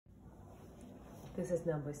This is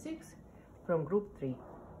number 6 from group 3.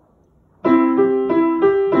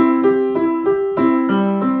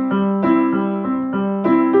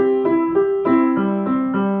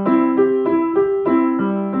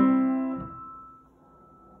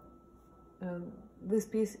 This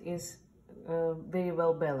piece is very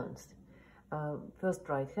well balanced. First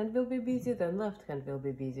right hand will be busy, then left hand will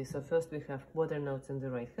be busy. So first we have quarter notes in the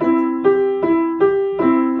right hand.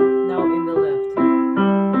 Now in the left.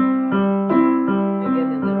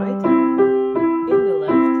 Again in the right. In the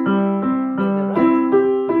left. In the right.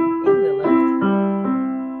 In the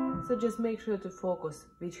left. So just make sure to focus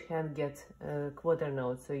which hand gets quarter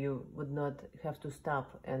notes, so you would not have to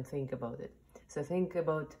stop and think about it. So think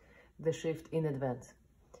about the shift in advance.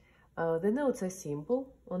 The notes are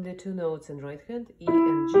simple, only 2 notes in right hand, E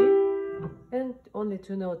and G, and only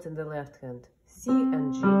 2 notes in the left hand, C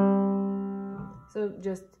and G. So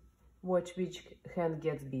just watch which hand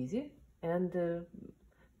gets busy and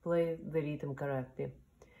play the rhythm correctly.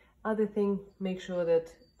 Other thing, make sure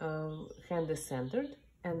that hand is centered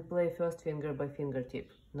and play first finger by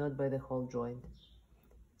fingertip, not by the whole joint.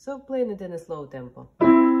 So playing it in a slow tempo.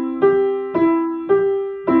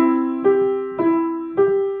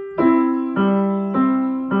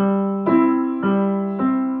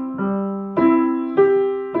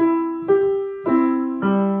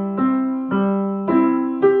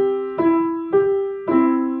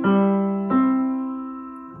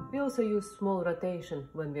 We also use small rotation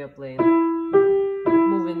when we are playing,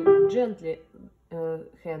 moving gently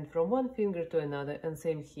hand from one finger to another, and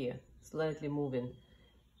same here, slightly moving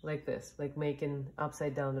like this, like making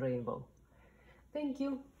upside down rainbow. Thank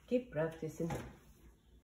you, keep practicing.